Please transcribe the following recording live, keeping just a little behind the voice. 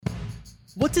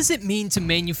What does it mean to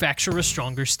manufacture a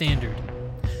stronger standard?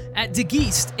 At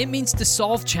DeGeest, it means to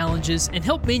solve challenges and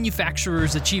help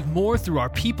manufacturers achieve more through our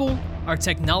people, our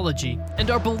technology,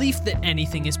 and our belief that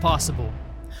anything is possible.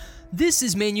 This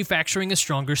is Manufacturing a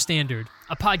Stronger Standard,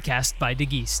 a podcast by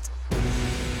DeGeest.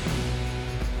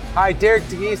 Hi, Derek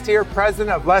DeGeest here, president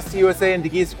of Lesti USA and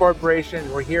DeGeest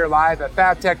Corporation. We're here live at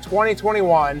FabTech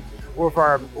 2021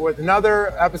 with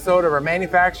another episode of our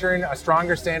Manufacturing a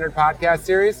Stronger Standard podcast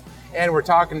series. And we're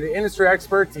talking to industry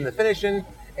experts in the finishing.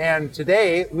 And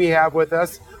today we have with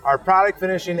us our product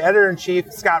finishing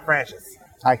editor-in-chief, Scott Francis.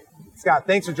 Hi. Scott,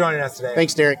 thanks for joining us today.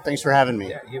 Thanks, Derek. Thanks for having me.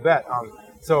 Yeah, you bet.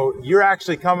 So you're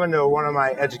actually coming to one of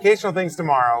my educational things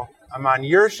tomorrow. I'm on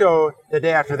your show the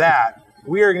day after that.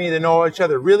 We are going to either know each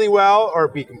other really well or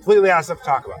be completely out of stuff to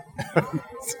talk about.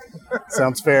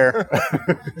 Sounds fair.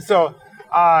 So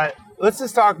let's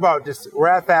just talk about we're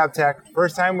at FabTech.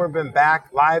 First time we've been back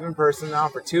live in person now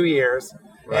for 2 years.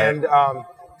 Right. And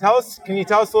can you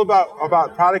tell us a little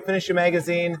about Product Finishing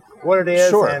Magazine, what it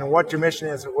is, Sure. and what your mission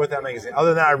is with that magazine?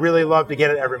 Other than I really love to get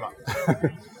it every month.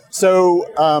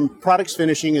 So Products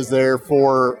Finishing is there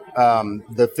for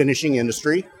the finishing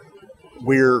industry.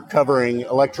 We're covering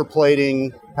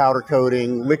electroplating, powder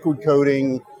coating, liquid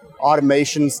coating,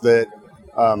 automations that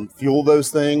fuel those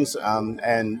things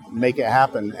and make it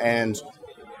happen. And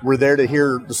we're there to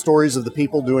hear the stories of the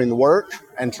people doing the work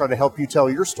and try to help you tell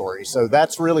your story. So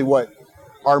that's really what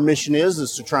our mission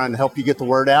is to try and help you get the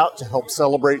word out, to help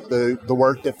celebrate the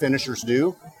work that finishers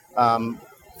do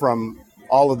from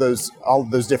all of those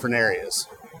different areas.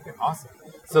 Okay, awesome.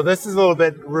 So this is a little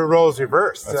bit roles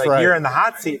reversed. That's right. You're in the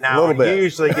hot seat now. A little bit. You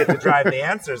usually get to drive the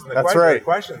answers and That's right.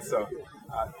 questions.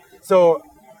 So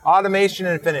automation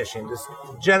and finishing, just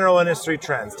general industry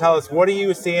trends. Tell us, what are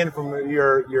you seeing from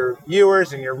your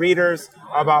viewers and your readers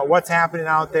about what's happening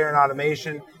out there in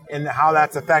automation and how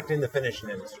that's affecting the finishing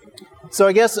industry? So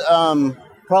I guess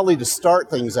probably to start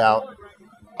things out,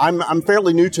 I'm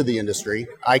fairly new to the industry.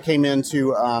 I came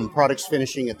into products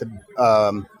finishing at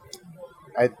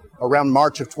around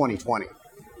March of 2020.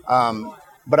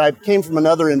 But I came from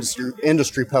another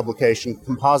industry publication,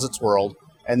 Composites World,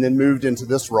 and then moved into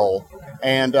this role.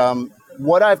 And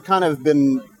what I've kind of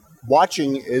been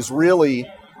watching is really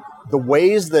the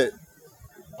ways that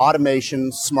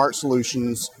automation, smart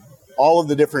solutions, all of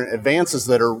the different advances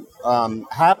that are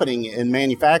happening in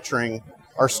manufacturing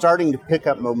are starting to pick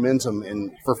up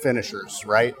momentum for finishers,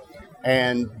 right?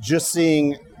 And just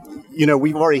seeing,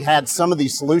 we've already had some of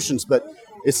these solutions, but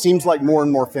it seems like more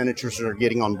and more finishers are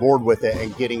getting on board with it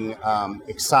and getting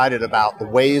excited about the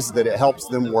ways that it helps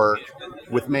them work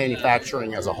with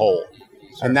manufacturing as a whole.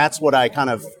 Sure. And that's what I kind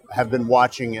of have been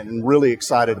watching and really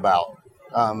excited about.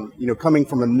 Coming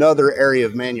from another area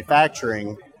of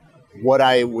manufacturing, what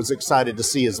I was excited to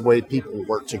see is the way people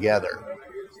work together.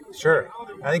 Sure.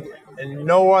 I think in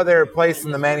no other place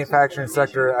in the manufacturing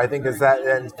sector, I think, is that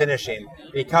in finishing,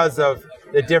 because of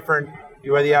the different,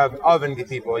 whether you have oven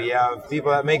people, you have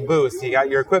people that make booths, you got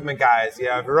your equipment guys, you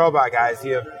have robot guys,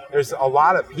 there's a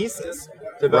lot of pieces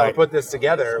to be able to put this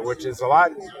together, which is a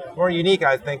lot more unique,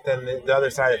 I think, than the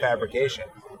other side of fabrication.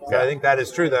 So I think that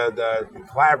is true. The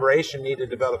collaboration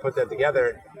needed to be able to put that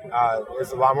together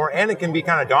is a lot more, and it can be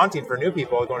kind of daunting for new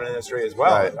people going into the industry as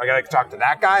well. Right. I got to talk to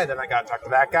that guy, and then I got to talk to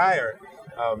that guy, or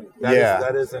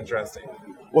that is interesting.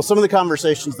 Well, some of the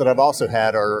conversations that I've also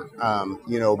had are,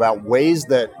 about ways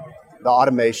that the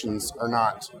automations are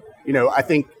not, I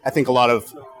think a lot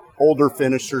of older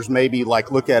finishers maybe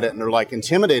look at it and they're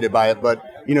intimidated by it, but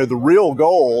the real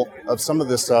goal of some of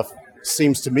this stuff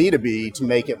seems to me to be to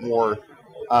make it more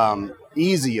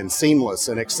easy and seamless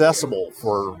and accessible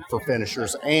for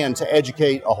finishers, and to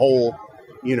educate a whole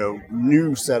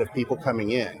new set of people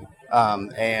coming in,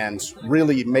 and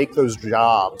really make those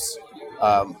jobs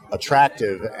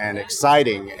attractive and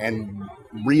exciting and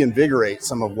reinvigorate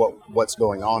some of what's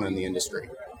going on in the industry.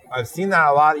 I've seen that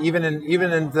a lot, even in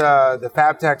the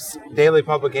FabTech's daily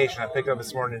publication I picked up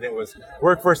this morning. It was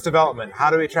workforce development. How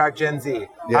do we attract Gen Z?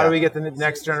 Yeah. How do we get the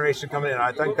next generation coming in?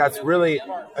 I think that's really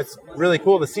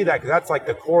cool to see that, because that's like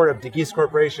the core of DeGeest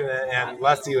Corporation and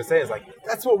Lesti USA. Is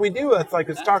that's what we do.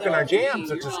 It's talking our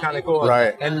jams, which is kind of cool.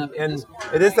 Right. And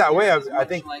it is that way. I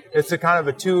think it's a kind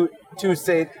of a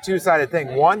two-sided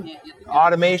thing. One,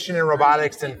 automation and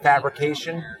robotics and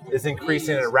fabrication is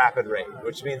increasing at a rapid rate,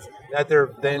 which means that they're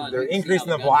increasing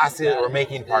the velocity that we're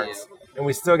making parts, and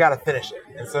we still got to finish it.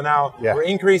 And so now we're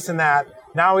increasing that.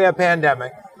 Now we have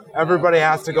pandemic. Everybody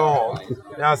has to go home.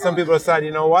 Now some people decide,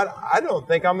 you know what? I don't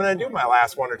think I'm going to do my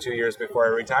last 1 or 2 years before I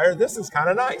retire. This is kind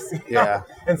of nice. Yeah.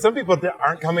 And some people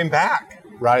aren't coming back.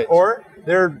 Right. Or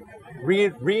they're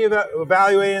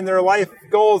reevaluating their life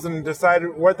goals and decide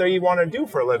what they want to do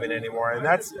for a living anymore. And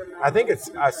I think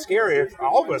it's scary.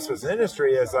 All of us as an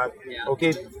industry is that,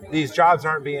 okay, these jobs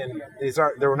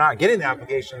they're not getting the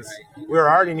applications. We were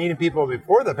already needing people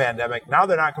before the pandemic. Now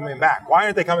they're not coming back. Why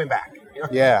aren't they coming back?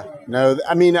 Yeah, no,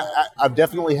 I mean, I've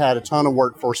definitely had a ton of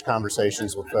workforce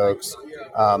conversations with folks,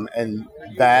 and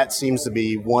that seems to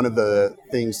be one of the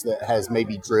things that has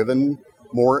maybe driven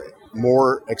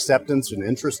more acceptance and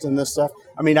interest in this stuff.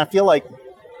 I mean, I feel like,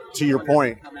 to your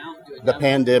point, the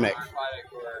pandemic,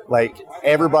 like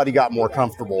everybody got more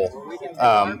comfortable,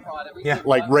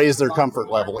 like raised their comfort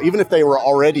level, even if they were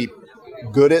already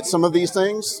good at some of these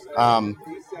things,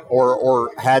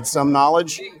 or had some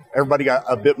knowledge. Everybody got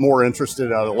a bit more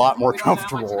interested and a lot more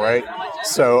comfortable, right?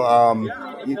 So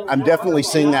I'm definitely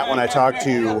seeing that when I talk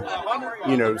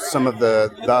to, some of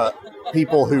the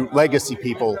people legacy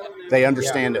people, they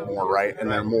understand it more, right? And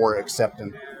they're more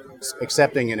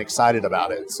accepting and excited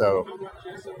about it. So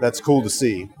that's cool to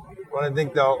see. Well, I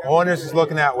think the owners is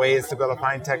looking at ways to be able to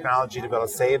find technology to be able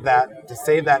to save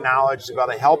that knowledge, to be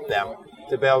able to help them,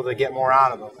 to be able to get more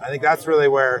out of them. I think that's really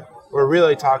where we're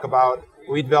really talk about.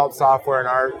 We develop software in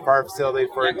our facility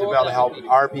to be able to help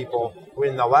our people.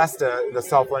 When the Lesta, the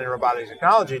self-learning robotic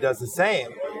technology, does the same,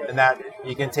 and that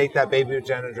you can take that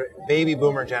baby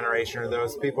boomer generation, or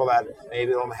those people that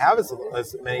maybe don't have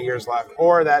as many years left,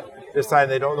 or that decide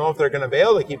they don't know if they're going to be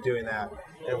able to keep doing that.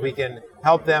 And we can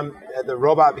help them, the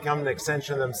robot become an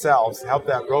extension of themselves, help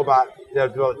that robot, to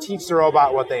be able to teach the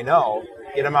robot what they know,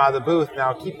 get them out of the booth,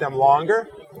 now keep them longer.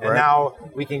 And now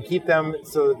we can keep them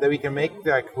so that we can make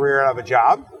that career out of a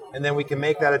job, and then we can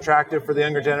make that attractive for the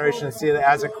younger generation and see it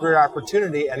as a career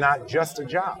opportunity and not just a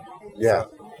job. Yeah.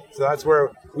 So that's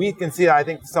where we can see that I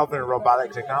think self-learning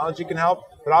robotic technology can help,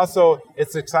 but also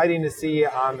it's exciting to see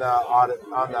on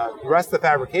the rest of the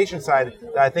fabrication side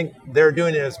that I think they're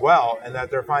doing it as well, and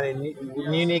that they're finding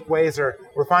unique ways, or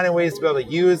we're finding ways to be able to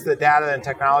use the data and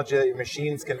technology that your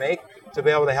machines can make to be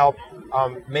able to help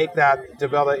make that, to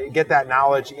be able to get that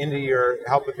knowledge into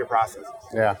help with your processes.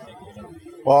 Yeah.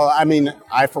 Well, I mean,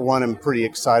 I, for one, am pretty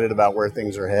excited about where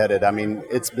things are headed. I mean,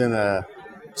 it's been a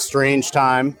strange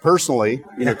time personally,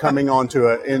 coming onto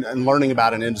and learning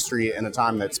about an industry in a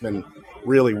time that's been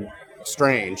really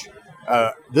strange.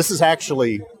 This is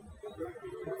actually,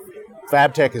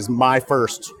 FabTech is my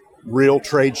first real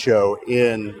trade show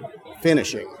in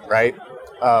finishing, right?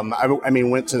 I mean,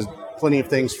 went to plenty of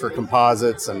things for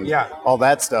composites and all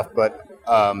that stuff, but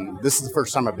this is the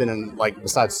first time I've been in,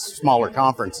 besides smaller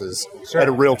conferences, at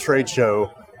a real trade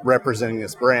show representing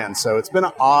this brand. So it's been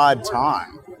an odd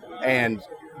time.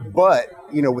 But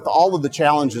with all of the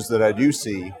challenges that I do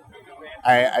see,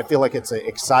 I feel like it's an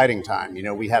exciting time.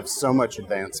 We have so much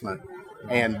advancement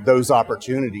and those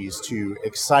opportunities to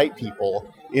excite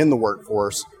people in the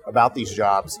workforce about these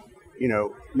jobs.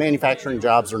 Manufacturing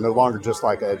jobs are no longer just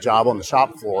like a job on the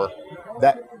shop floor.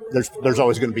 That there's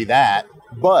always going to be that,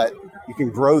 but you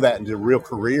can grow that into a real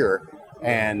career.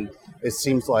 And it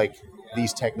seems like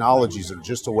these technologies are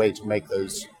just a way to make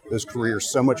those careers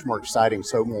so much more exciting,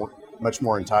 much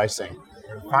more enticing.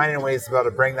 Finding ways to be able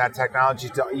to bring that technology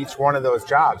to each one of those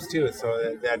jobs too,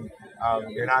 so that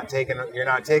you're not taking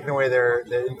away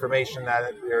the information,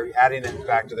 that you're adding it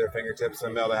back to their fingertips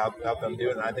and be able to help them do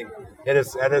it. And I think that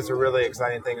is a really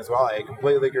exciting thing as well. I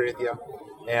completely agree with you,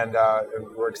 and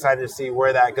we're excited to see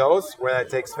where that goes, where that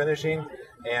takes finishing,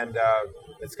 and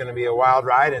it's going to be a wild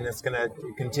ride, and it's going to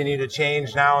continue to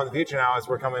change now in the future. Now as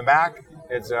we're coming back,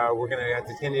 we're going to have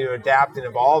to continue to adapt and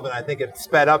evolve, and I think it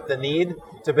sped up the need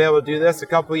to be able to do this a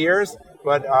couple of years,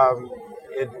 but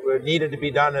it needed to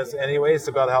be done anyways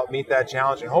to be able to help meet that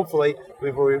challenge. And hopefully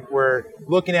we're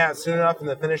looking at soon enough in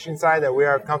the finishing side that we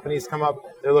have companies come up,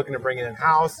 they're looking to bring it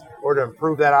in-house or to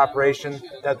improve that operation,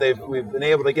 that we've been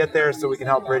able to get there, so we can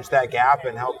help bridge that gap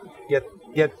and help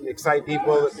excite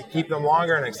people, to keep them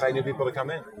longer, and excite new people to come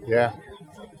in. Yeah.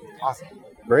 Awesome.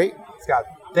 Great. Scott,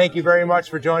 thank you very much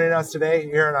for joining us today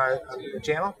here on our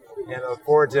channel, and I look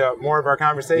forward to more of our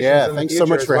conversations in the future. Thanks so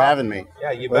much for having me.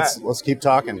 Yeah, you bet. Let's keep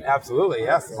talking. Absolutely,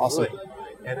 yes. Awesome.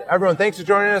 And everyone, thanks for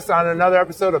joining us on another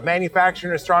episode of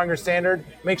Manufacturing a Stronger Standard.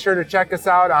 Make sure to check us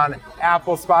out on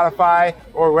Apple, Spotify,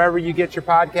 or wherever you get your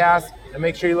podcasts. And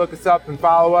make sure you look us up and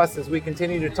follow us as we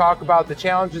continue to talk about the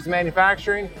challenges of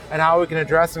manufacturing and how we can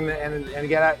address them and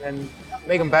get at and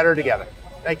make them better together.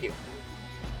 Thank you.